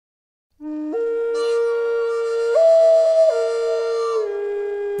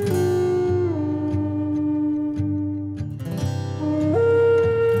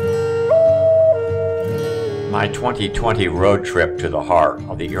my 2020 road trip to the heart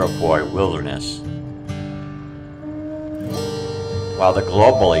of the Iroquois wilderness. While the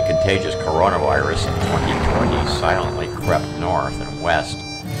globally contagious coronavirus in 2020 silently crept north and west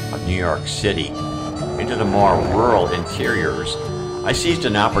of New York City into the more rural interiors, I seized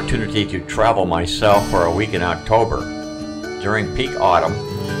an opportunity to travel myself for a week in October, during peak autumn,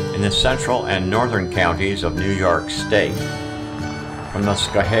 in the central and northern counties of New York State. From the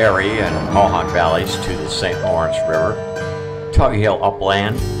Schoharie and Mohawk valleys to the St. Lawrence River, Tug Hill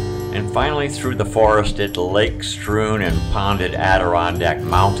upland, and finally through the forested, lake-strewn and ponded Adirondack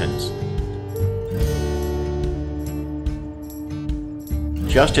mountains.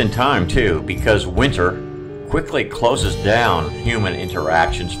 Just in time too, because winter quickly closes down human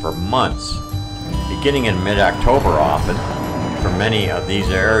interactions for months, beginning in mid-October often, for many of these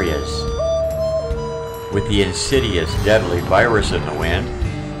areas. With the insidious, deadly virus in the wind,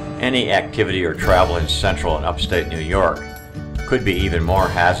 any activity or travel in central and upstate New York could be even more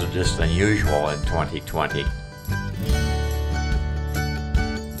hazardous than usual in 2020.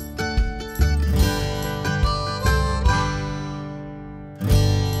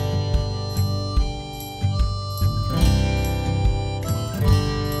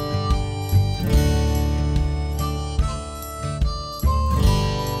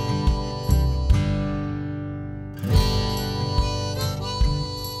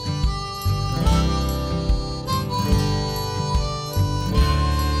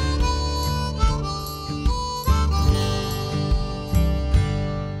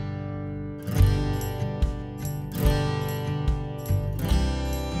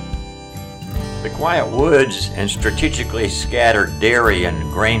 The quiet woods and strategically scattered dairy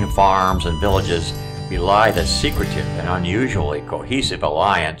and grain farms and villages belie the secretive and unusually cohesive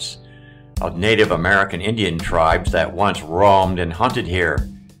alliance of Native American Indian tribes that once roamed and hunted here.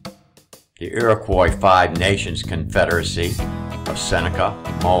 The Iroquois Five Nations Confederacy of Seneca,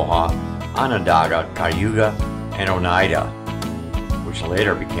 Mohawk, Onondaga, Cayuga, and Oneida, which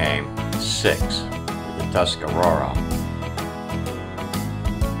later became six with the Tuscarora.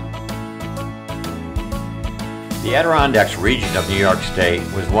 The Adirondacks region of New York State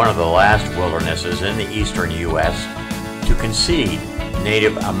was one of the last wildernesses in the eastern U.S. to concede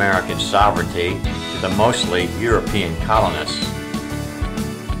Native American sovereignty to the mostly European colonists.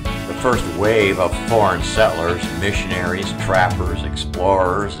 The first wave of foreign settlers, missionaries, trappers,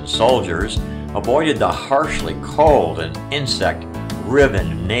 explorers, and soldiers avoided the harshly cold and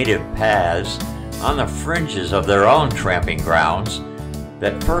insect-riven native paths on the fringes of their own tramping grounds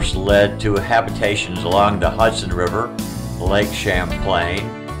that first led to habitations along the Hudson River, Lake Champlain,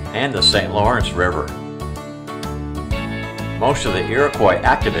 and the St. Lawrence River. Most of the Iroquois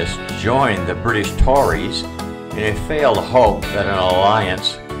activists joined the British Tories in a failed hope that an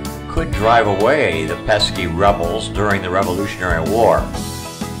alliance could drive away the pesky rebels during the Revolutionary War.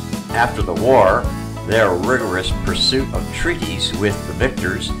 After the war, their rigorous pursuit of treaties with the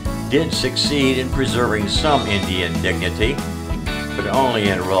victors did succeed in preserving some Indian dignity, but only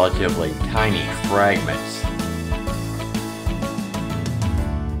in relatively tiny fragments.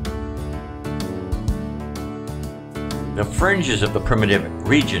 The fringes of the primitive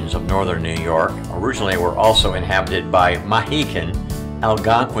regions of northern New York originally were also inhabited by Mohican,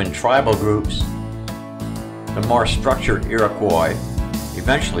 Algonquin tribal groups. The more structured Iroquois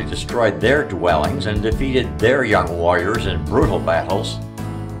eventually destroyed their dwellings and defeated their young warriors in brutal battles,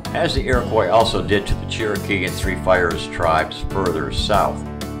 as the Iroquois also did to the Cherokee and Three Fires tribes further south.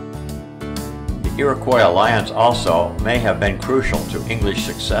 The Iroquois alliance also may have been crucial to English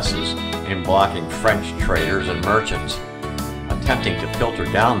successes in blocking French traders and merchants attempting to filter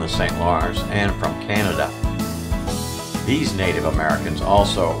down the St. Lawrence and from Canada. These Native Americans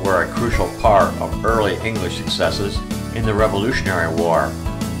also were a crucial part of early English successes in the Revolutionary War.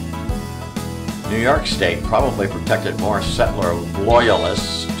 New York State probably protected more settler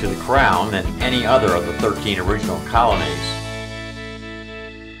loyalists to the crown than any other of the 13 original colonies.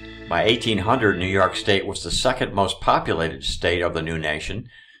 By 1800, New York State was the second most populated state of the new nation,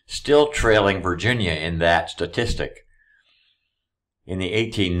 still trailing Virginia in that statistic. In the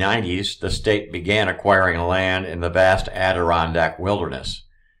 1890s, the state began acquiring land in the vast Adirondack wilderness,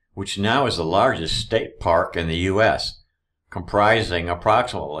 which now is the largest state park in the U.S., comprising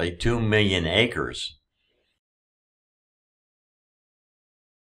approximately 2 million acres.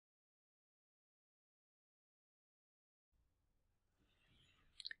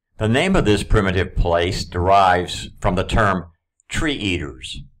 The name of this primitive place derives from the term tree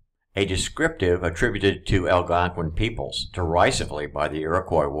eaters, a descriptive attributed to Algonquin peoples derisively by the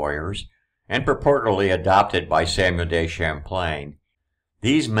Iroquois warriors and purportedly adopted by Samuel de Champlain.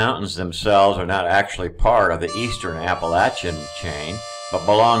 These mountains themselves are not actually part of the eastern Appalachian chain, but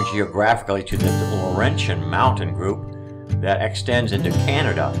belong geographically to the Laurentian mountain group that extends into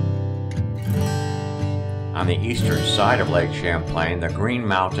Canada. On the eastern side of Lake Champlain, the Green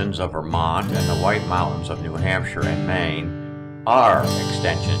Mountains of Vermont and the White Mountains of New Hampshire and Maine are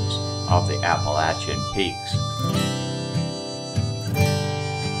extensions of the Appalachian Peaks.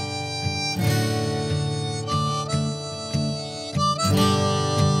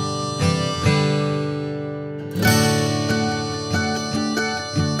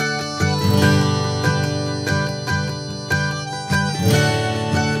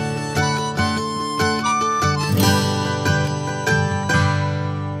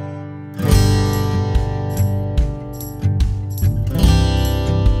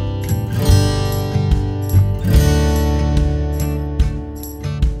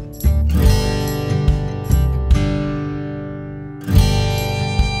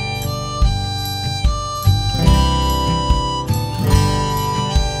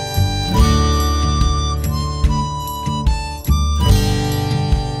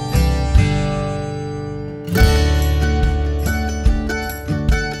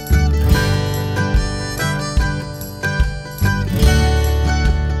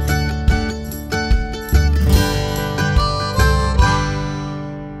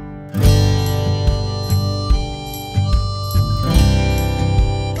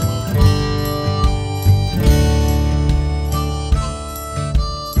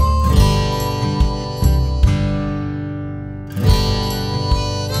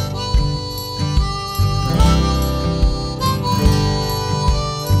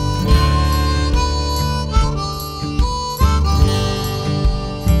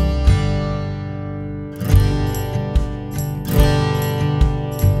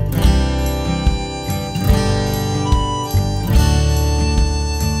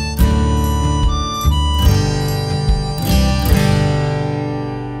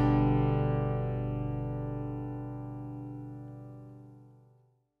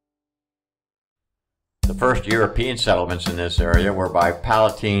 The first European settlements in this area were by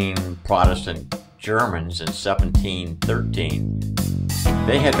Palatine Protestant Germans in 1713.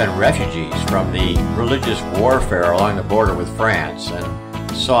 They had been refugees from the religious warfare along the border with France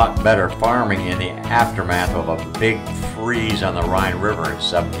and sought better farming in the aftermath of a big freeze on the Rhine River in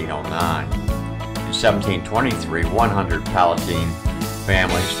 1709. In 1723, 100 Palatine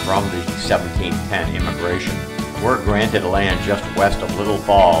families from the 1710 immigration were granted land just west of Little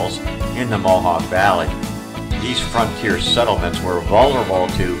Falls in the Mohawk Valley. These frontier settlements were vulnerable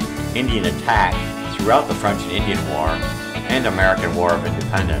to Indian attack throughout the French and Indian War and American War of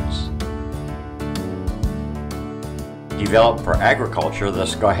Independence. Developed for agriculture, the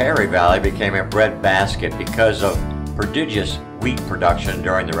Schoharie Valley became a breadbasket because of prodigious wheat production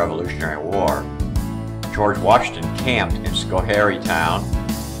during the Revolutionary War. George Washington camped in Schoharie Town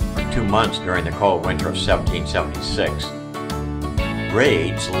for 2 months during the cold winter of 1776.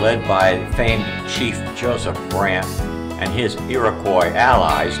 Raids led by famed Chief Joseph Brant and his Iroquois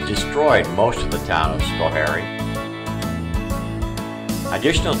allies destroyed most of the town of Schoharie.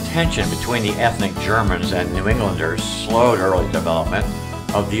 Additional tension between the ethnic Germans and New Englanders slowed early development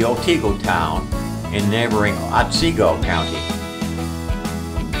of the Otsego town in neighboring Otsego County.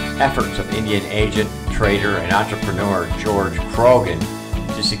 Efforts of Indian agent, trader, and entrepreneur George Croghan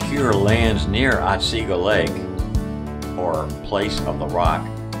to secure lands near Otsego Lake, or Place of the Rock,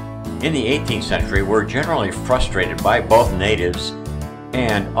 in the 18th century were generally frustrated by both natives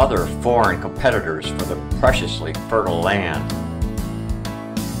and other foreign competitors for the preciously fertile land.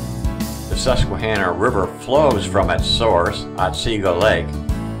 The Susquehanna River flows from its source, Otsego Lake,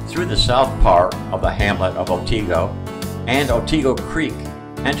 through the south part of the hamlet of Otsego, and Otsego Creek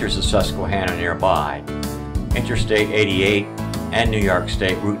enters the Susquehanna nearby. Interstate 88 and New York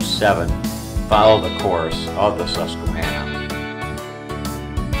State Route 7 follow the course of the Susquehanna.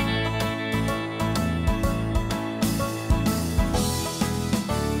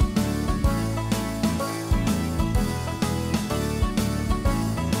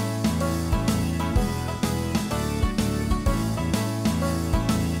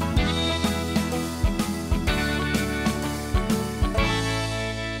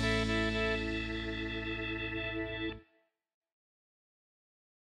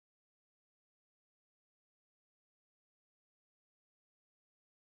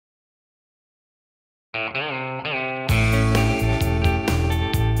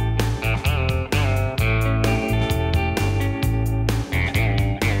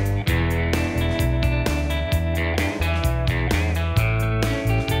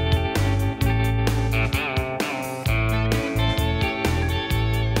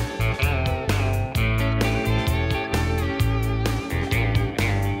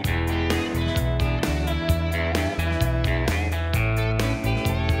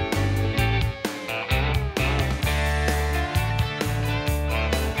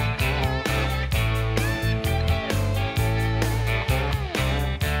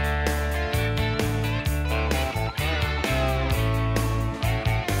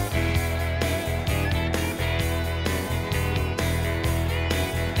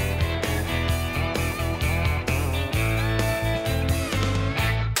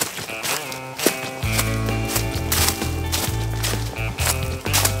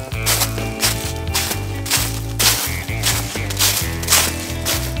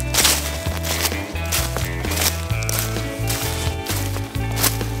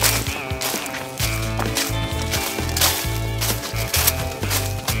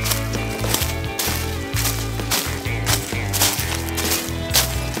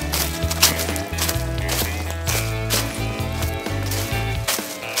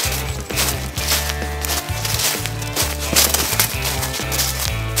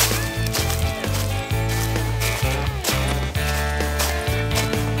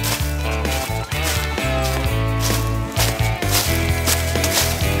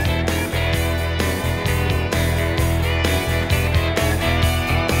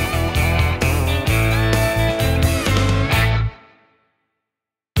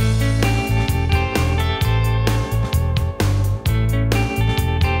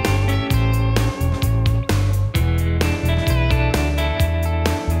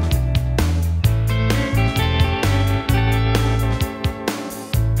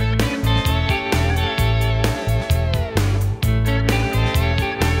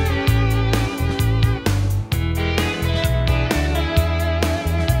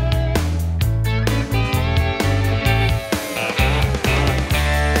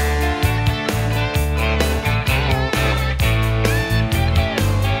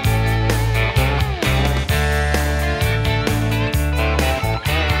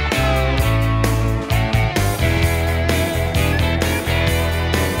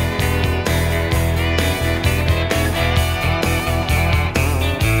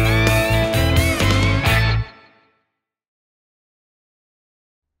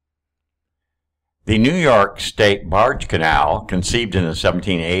 The New York State Barge Canal, conceived in the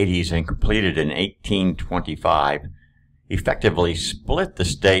 1780s and completed in 1825, effectively split the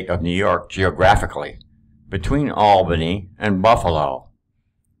state of New York geographically between Albany and Buffalo.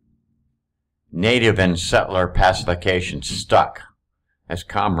 Native and settler pacification stuck, as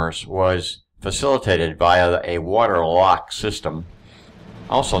commerce was facilitated via a water lock system,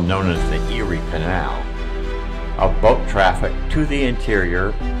 also known as the Erie Canal, of boat traffic to the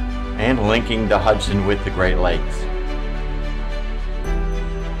interior and linking the Hudson with the Great Lakes.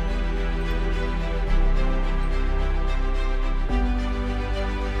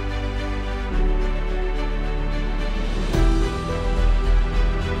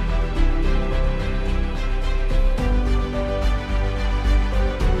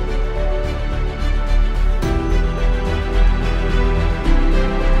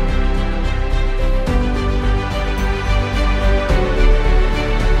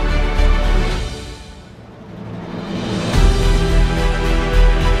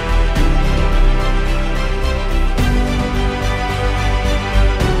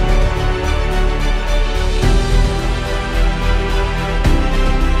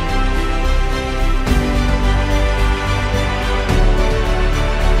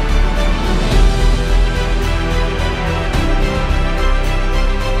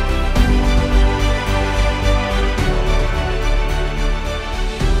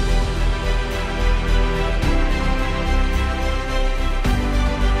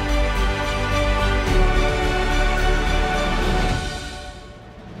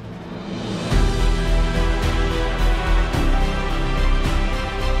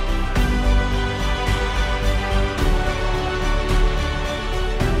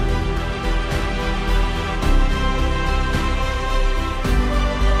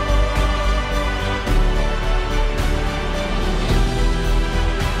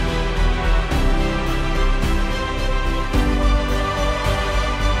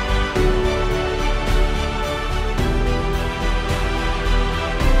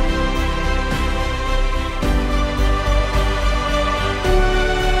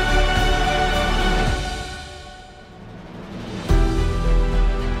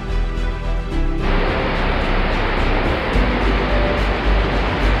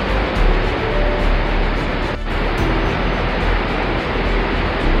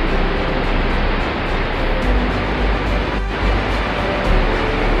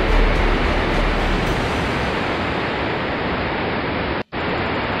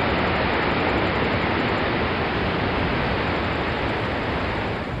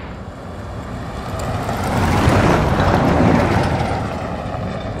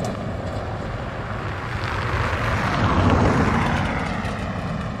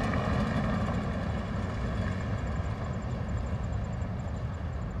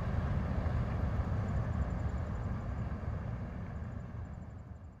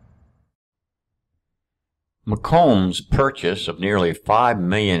 Macomb's purchase of nearly 5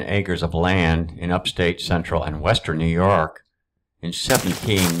 million acres of land in upstate central and western New York in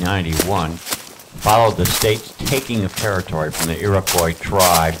 1791 followed the state's taking of territory from the Iroquois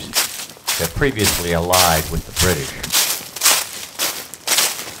tribes that previously allied with the British.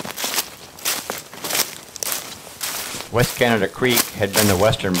 West Canada Creek had been the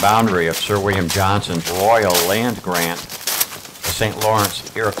western boundary of Sir William Johnson's royal land grant. The St. Lawrence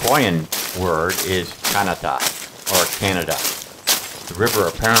Iroquoian word is Canada, or Canada. The river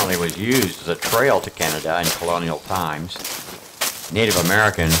apparently was used as a trail to Canada in colonial times. Native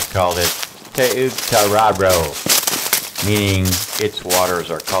Americans called it Teugtarabro, meaning its waters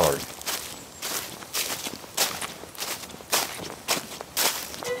are colored.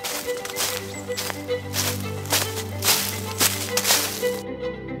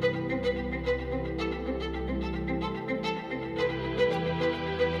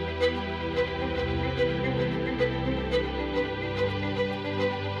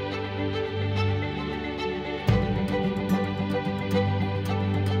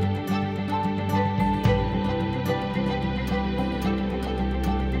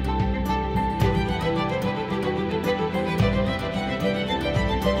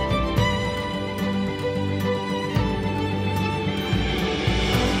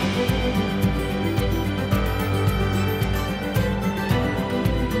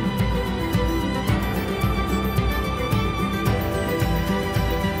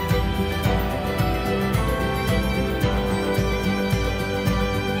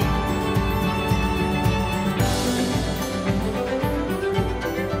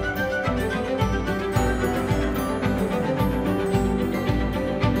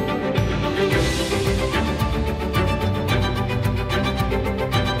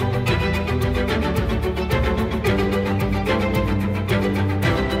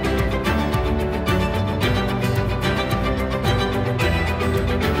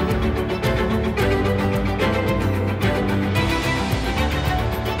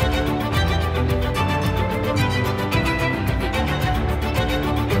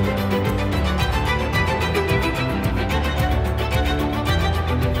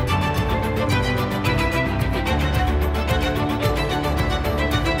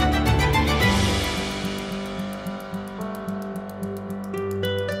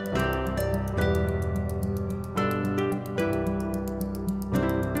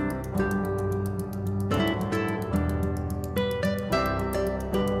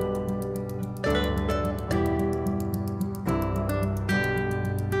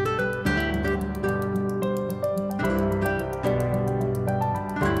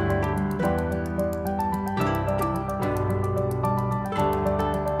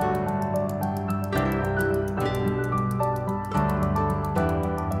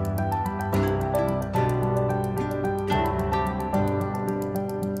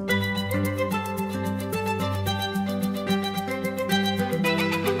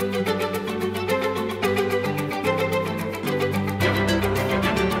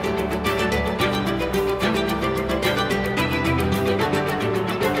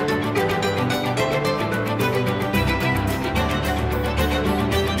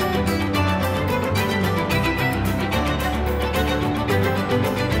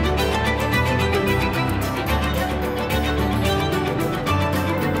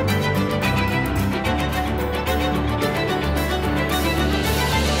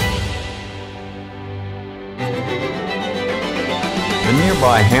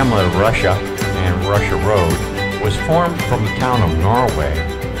 nearby hamlet of Russia and Russia Road was formed from the town of Norway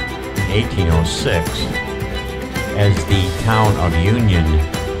in 1806 as the town of Union.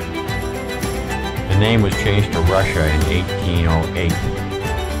 The name was changed to Russia in 1808.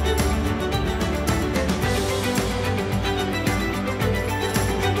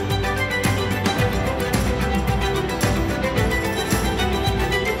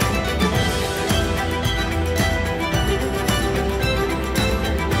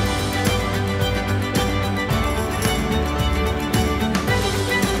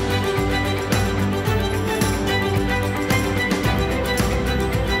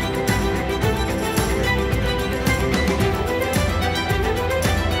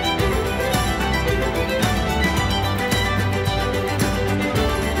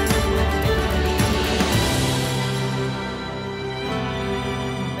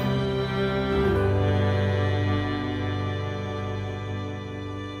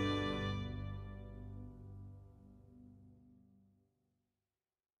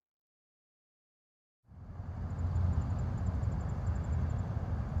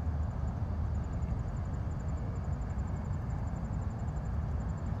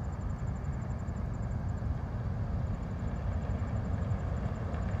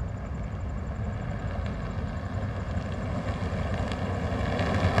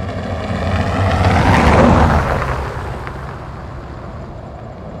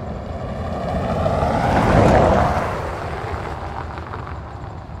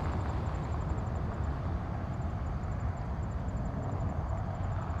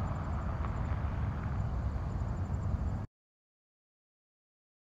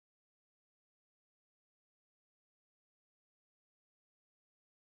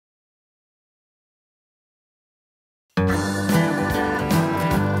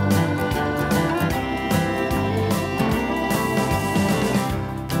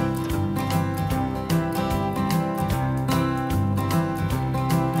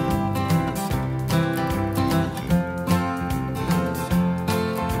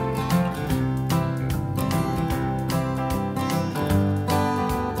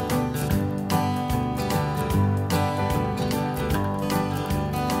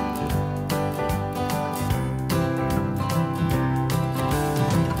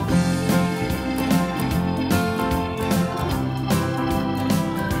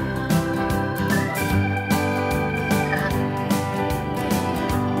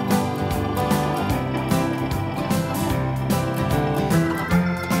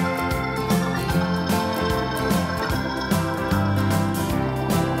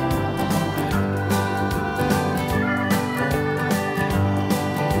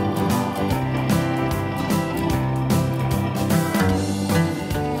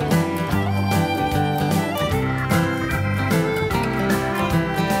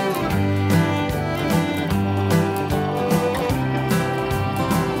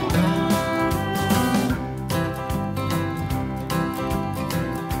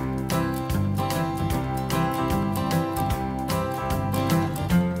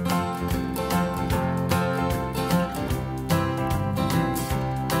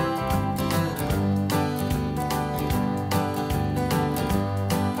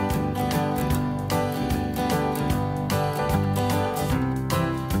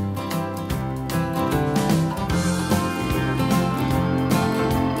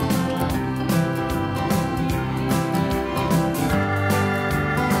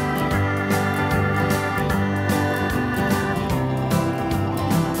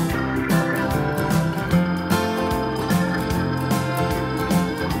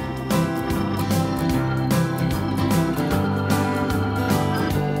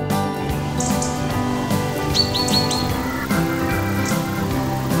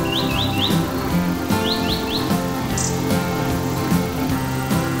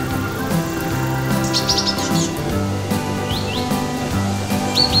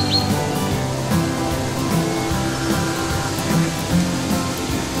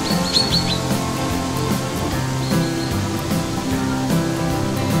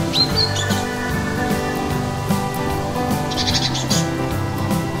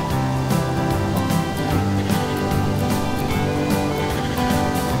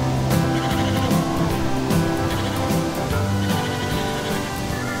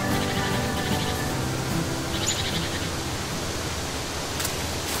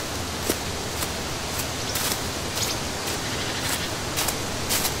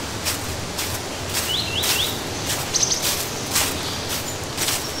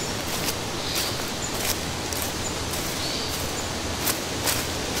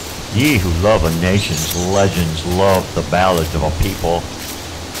 Ye who love a nation's legends love the ballads of a people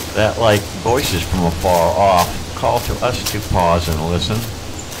that, like voices from afar off, call to us to pause and listen,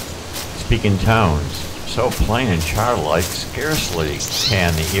 speak in tones so plain and childlike scarcely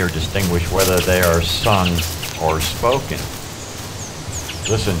can the ear distinguish whether they are sung or spoken.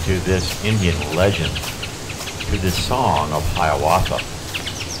 Listen to this Indian legend, to this song of Hiawatha.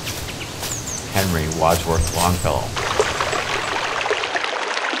 Henry Wadsworth Longfellow.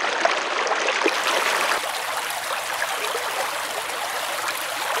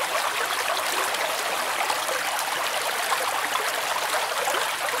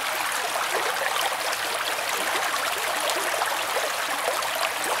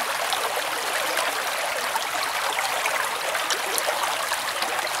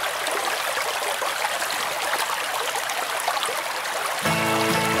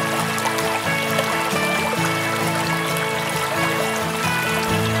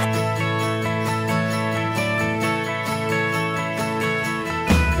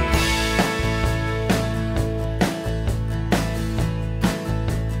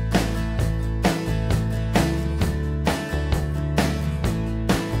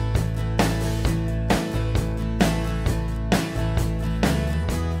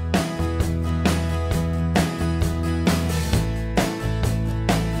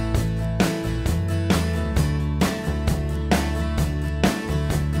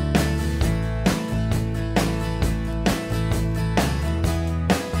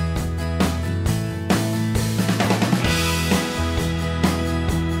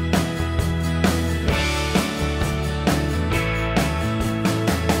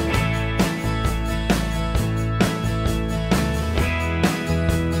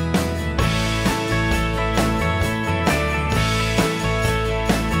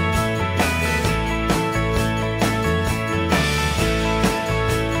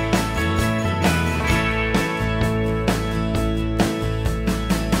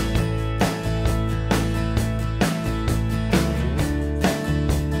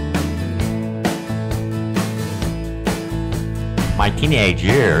 My teenage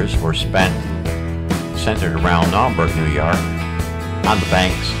years were spent centered around Naumburg, New York, on the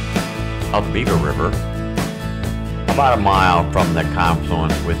banks of the Beaver River, about a mile from the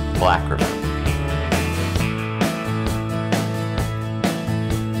confluence with Black River.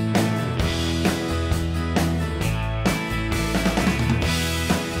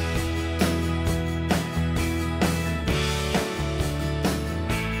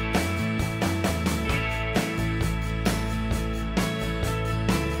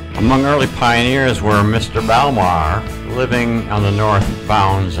 Among early pioneers were Mr. Balmar, living on the north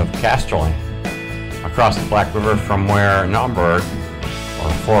bounds of Casterland, across the Black River from where Naumburg, or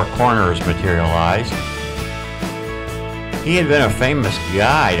Four Corners, materialized. He had been a famous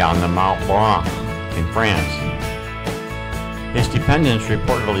guide on the Mont Blanc in France. His dependents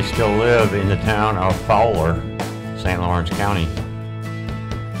reportedly still live in the town of Fowler, St. Lawrence County.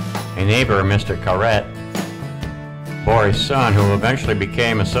 A neighbor, Mr. Carrette, bore a son who eventually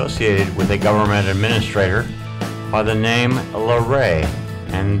became associated with a government administrator by the name Leray,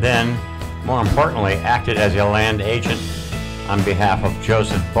 and then, more importantly, acted as a land agent on behalf of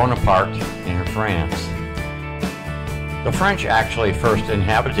Joseph Bonaparte in France. The French actually first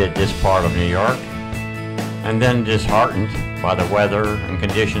inhabited this part of New York, and then, disheartened by the weather and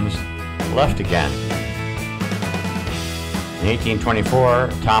conditions, left again. In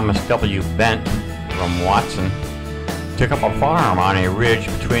 1824, Thomas W. Bent from Watson took up a farm on a ridge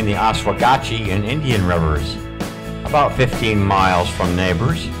between the Oswegatchie and Indian rivers, about 15 miles from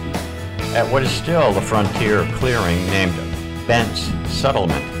neighbors, at what is still the frontier clearing named Bent's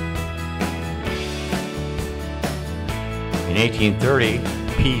Settlement. In 1830,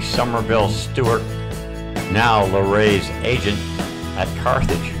 P. Somerville Stewart, now Laray's agent at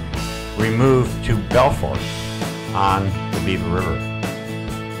Carthage, removed to Belfort on the Beaver River.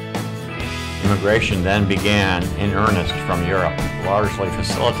 Immigration then began in earnest from Europe, largely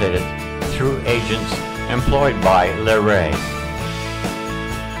facilitated through agents employed by Leray.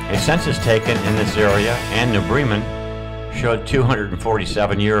 A census taken in this area and New Bremen showed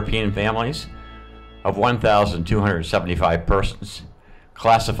 247 European families of 1,275 persons,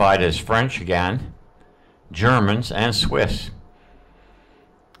 classified as French again, Germans, and Swiss.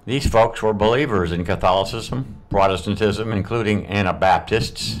 These folks were believers in Catholicism, Protestantism, including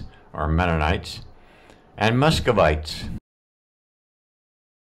Anabaptists, or Mennonites, and Muscovites.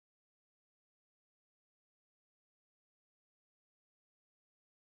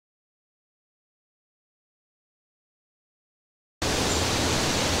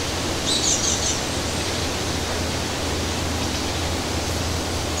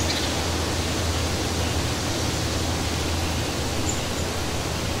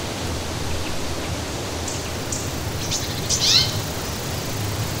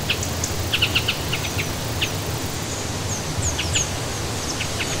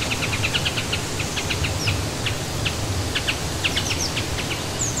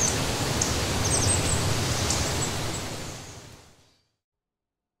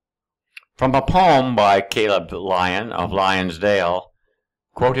 From a poem by Caleb Lyon of Lyonsdale,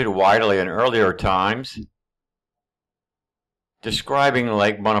 quoted widely in earlier times, describing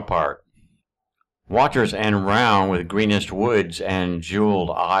Lake Bonaparte. Waters end round with greenest woods and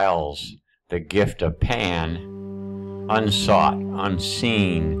jeweled isles, the gift of Pan, unsought,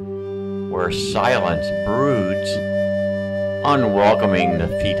 unseen, where silence broods, unwelcoming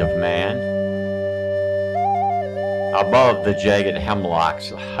the feet of man. Above the jagged hemlock's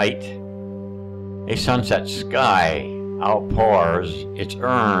height, a sunset sky outpours its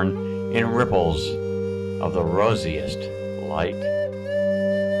urn in ripples of the rosiest light.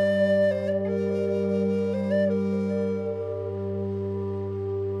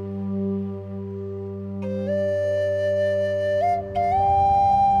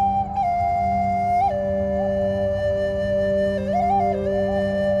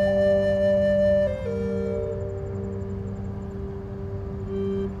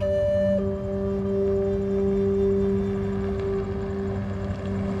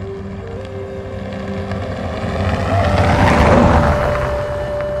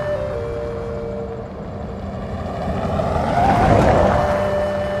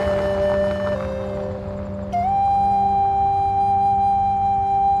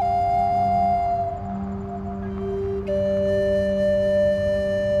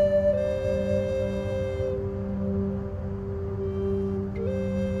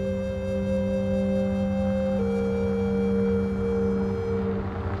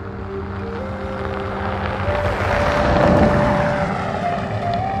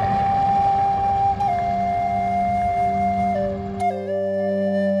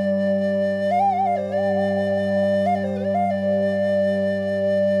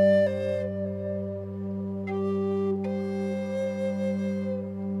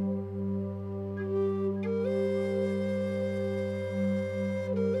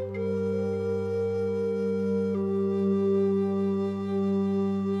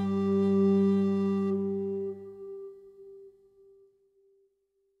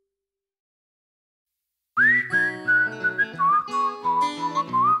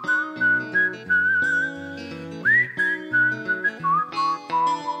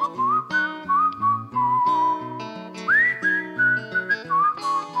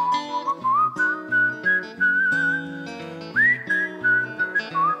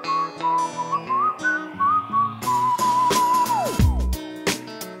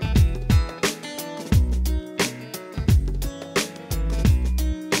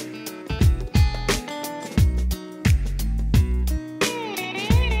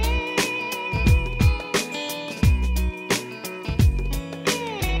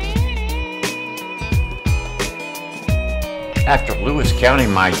 After Lewis County,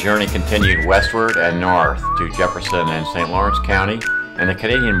 my journey continued westward and north to Jefferson and St. Lawrence County and the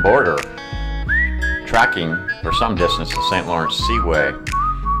Canadian border, tracking for some distance the St. Lawrence Seaway.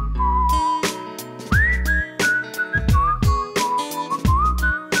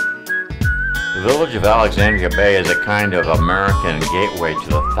 The village of Alexandria Bay is a kind of American gateway to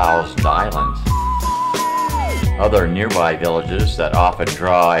the Thousand Islands. Other nearby villages that often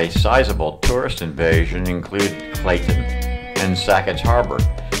draw a sizable tourist invasion include Clayton and Sackett's Harbor.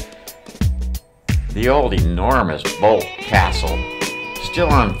 The old enormous Bolt Castle, still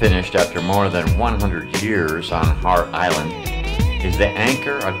unfinished after more than 100 years on Hart Island, is the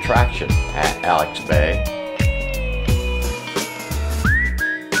anchor attraction at Alex Bay.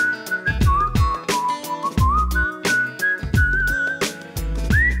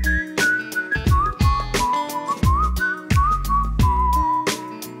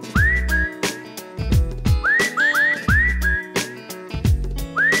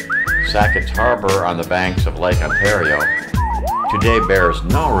 Sackett's Harbor on the banks of Lake Ontario today bears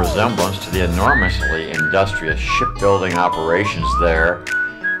no resemblance to the enormously industrious shipbuilding operations there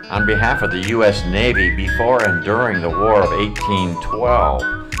on behalf of the U.S. Navy before and during the War of 1812.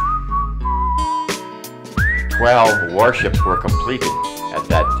 12 warships were completed at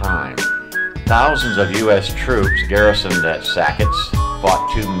that time. Thousands of U.S. troops garrisoned at Sackett's fought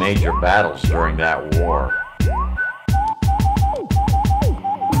two major battles during that war.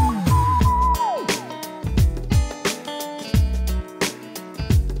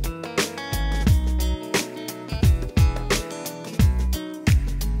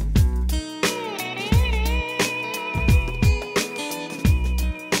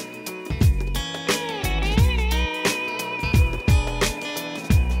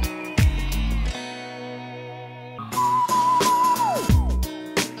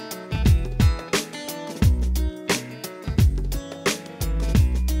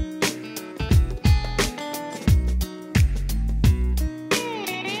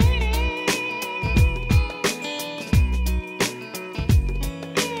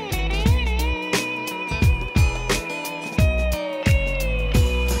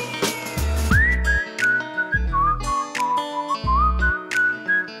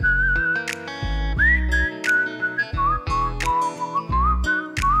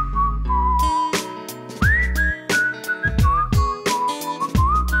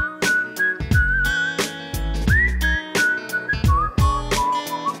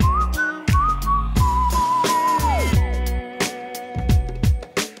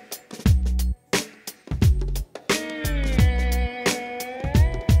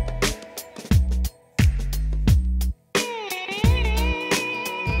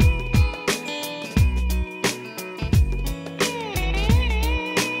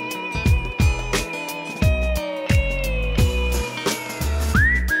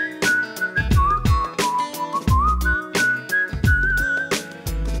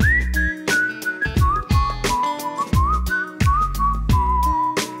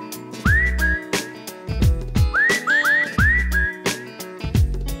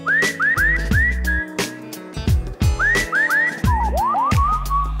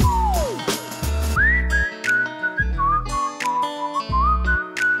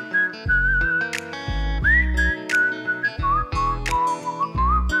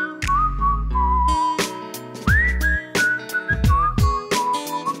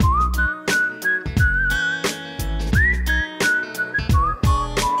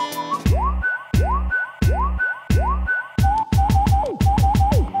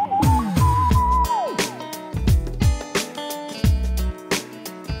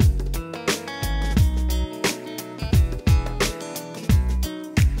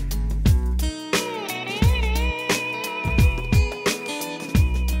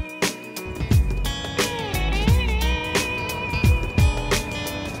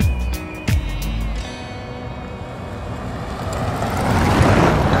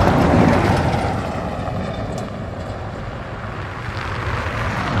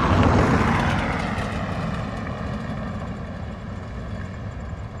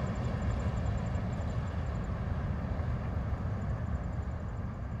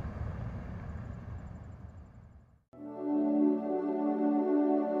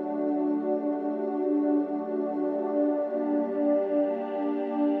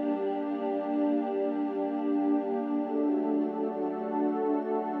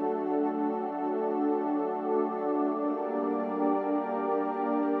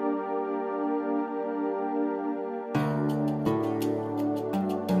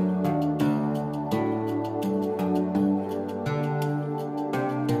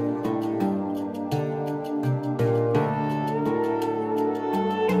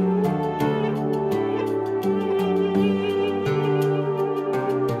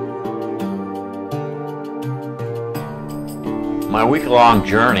 My week-long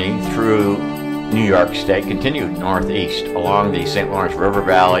journey through New York State continued northeast along the St. Lawrence River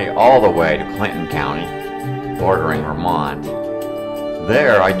Valley all the way to Clinton County, bordering Vermont.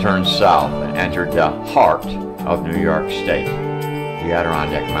 There I turned south and entered the heart of New York State, the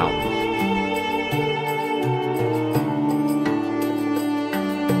Adirondack Mountains.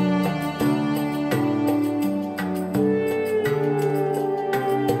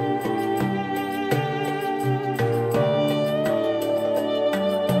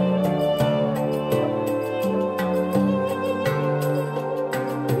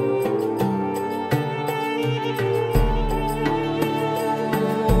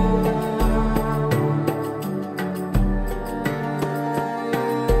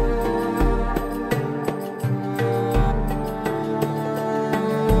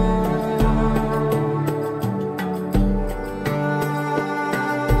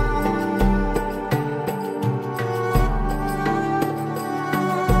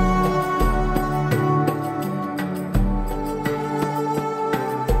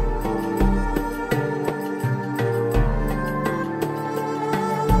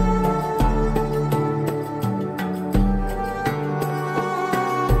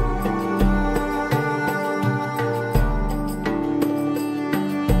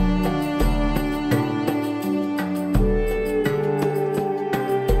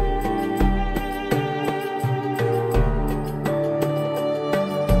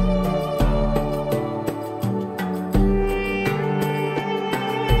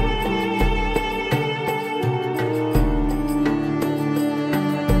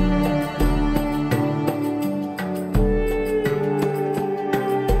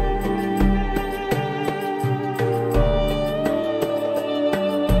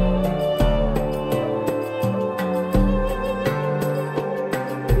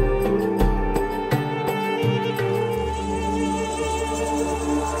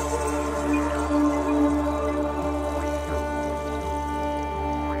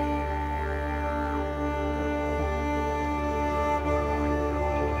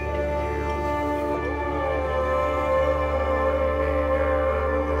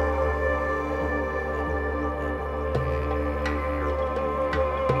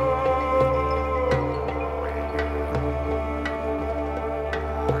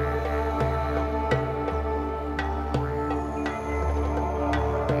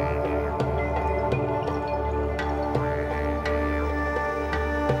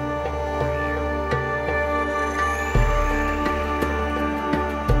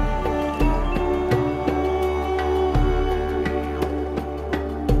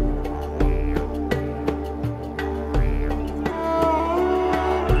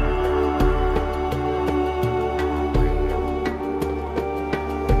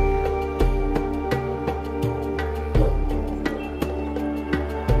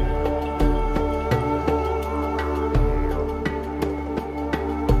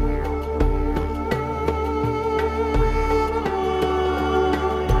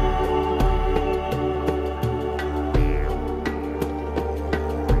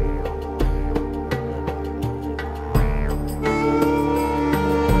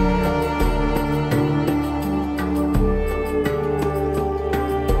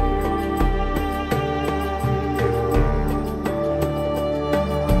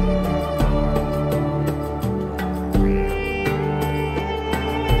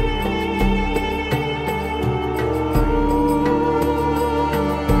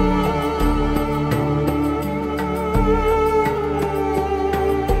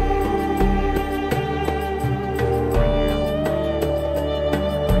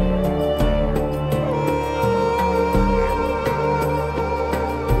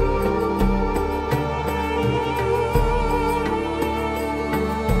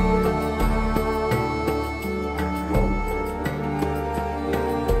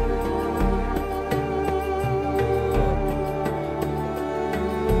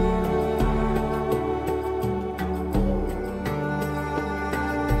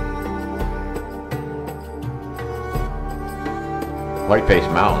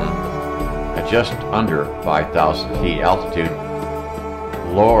 Whiteface Mountain, at just under 5,000 feet altitude,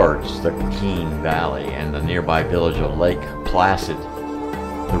 lords the Keene Valley and the nearby village of Lake Placid,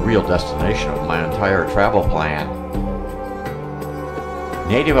 the real destination of my entire travel plan.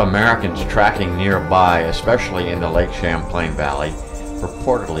 Native Americans tracking nearby, especially in the Lake Champlain Valley,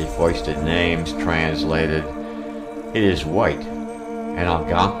 purportedly foisted names translated, "It is white," an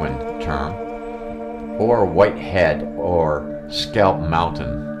Algonquin term, or Whitehead or Scalp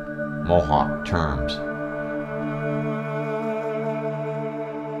Mountain, Mohawk terms.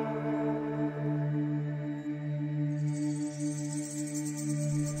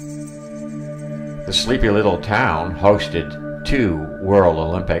 The sleepy little town hosted 2 World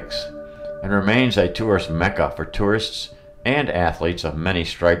Olympics and remains a tourist mecca for tourists and athletes of many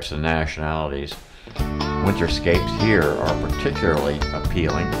stripes and nationalities. Winterscapes here are particularly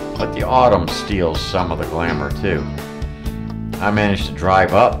appealing, but the autumn steals some of the glamour too. I managed to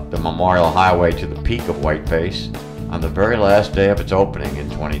drive up the Memorial Highway to the peak of Whiteface on the very last day of its opening in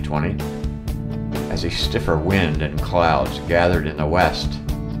 2020, as a stiffer wind and clouds gathered in the west,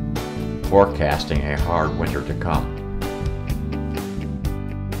 forecasting a hard winter to come.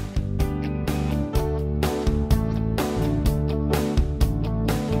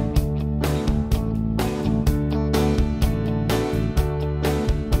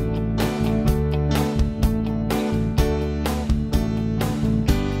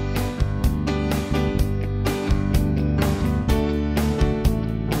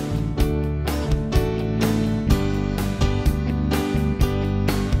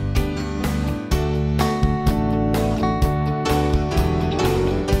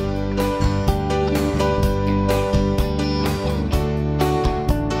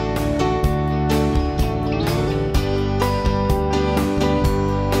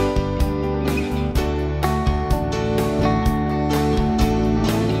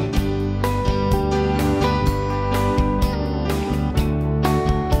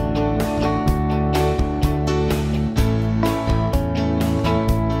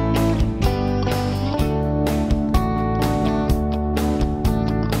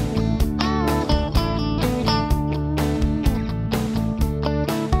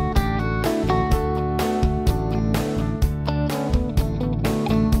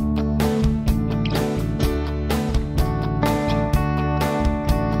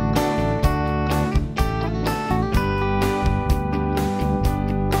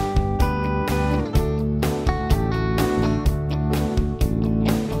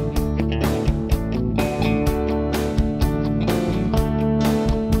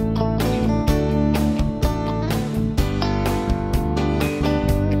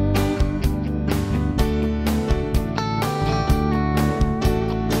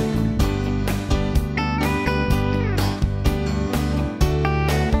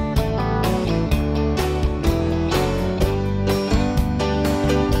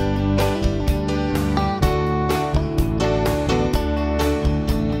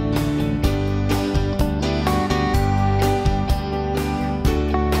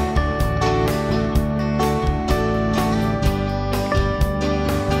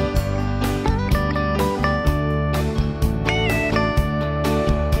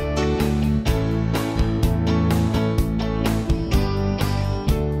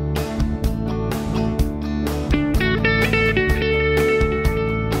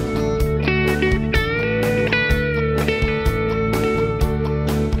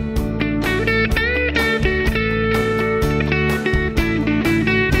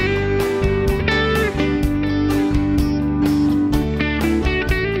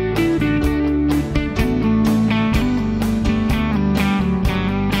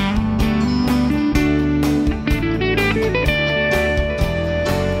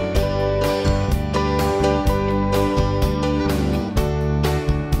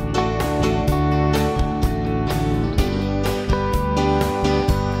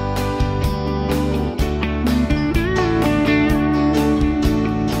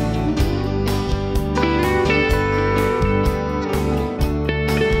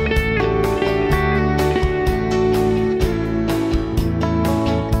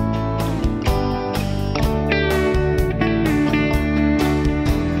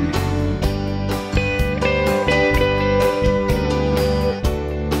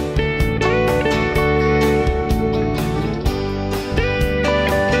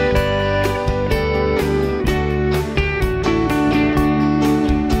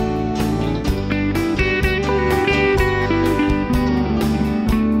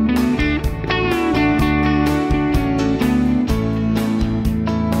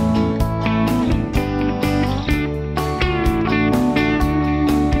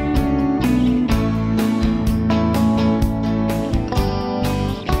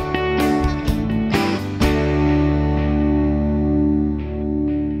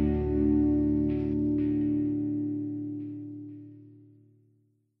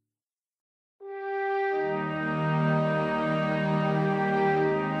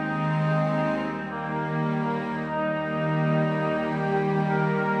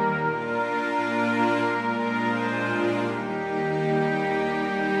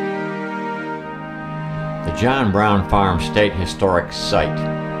 The John Brown Farm State Historic Site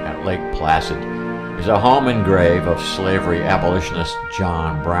at Lake Placid is a home and grave of slavery abolitionist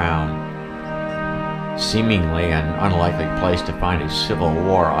John Brown. Seemingly an unlikely place to find a Civil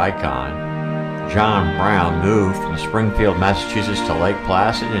War icon, John Brown moved from Springfield, Massachusetts to Lake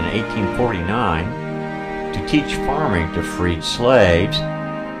Placid in 1849 to teach farming to freed slaves.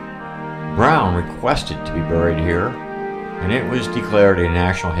 Brown requested to be buried here, and it was declared a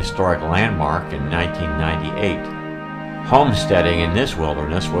National Historic Landmark in 1998. Homesteading in this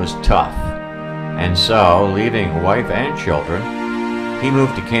wilderness was tough, and so, leaving wife and children, he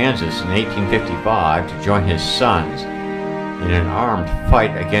moved to Kansas in 1855 to join his sons in an armed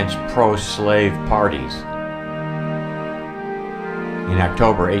fight against pro-slave parties. In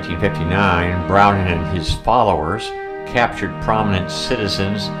October 1859, Brown and his followers captured prominent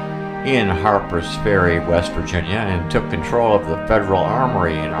citizens in Harper's Ferry, West Virginia, and took control of the Federal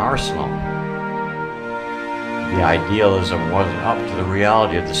Armory and Arsenal. The idealism wasn't up to the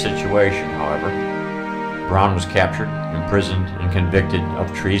reality of the situation, however. Brown was captured, imprisoned, and convicted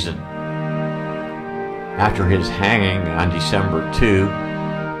of treason. After his hanging on December 2,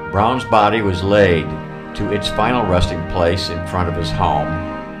 Brown's body was laid to its final resting place in front of his home,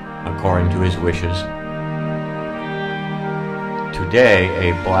 according to his wishes.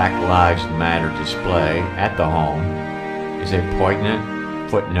 Today, a Black Lives Matter display at the home is a poignant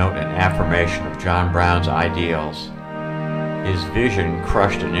footnote and affirmation of John Brown's ideals. His vision,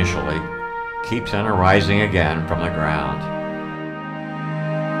 crushed initially, keeps on arising again from the ground.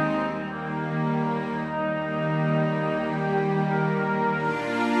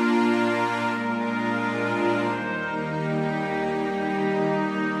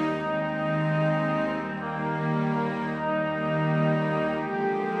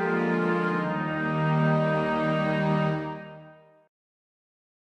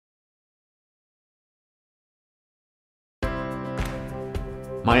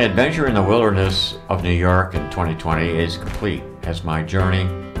 My adventure in the wilderness of New York in 2020 is complete as my journey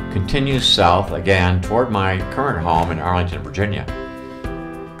continues south again toward my current home in Arlington, Virginia.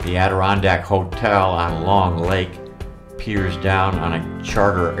 The Adirondack Hotel on Long Lake peers down on a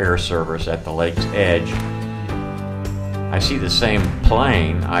charter air service at the lake's edge. I see the same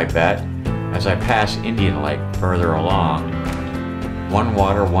plane, I bet, as I pass Indian Lake further along. One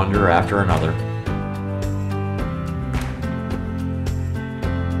water wonder after another.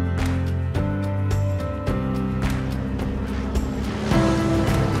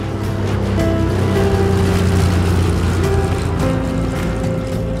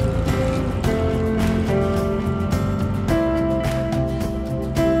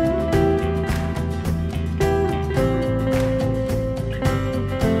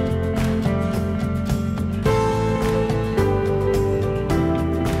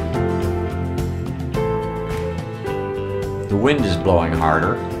 The wind is blowing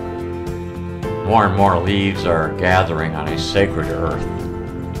harder. More and more leaves are gathering on a sacred earth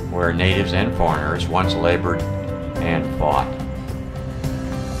where natives and foreigners once labored and fought.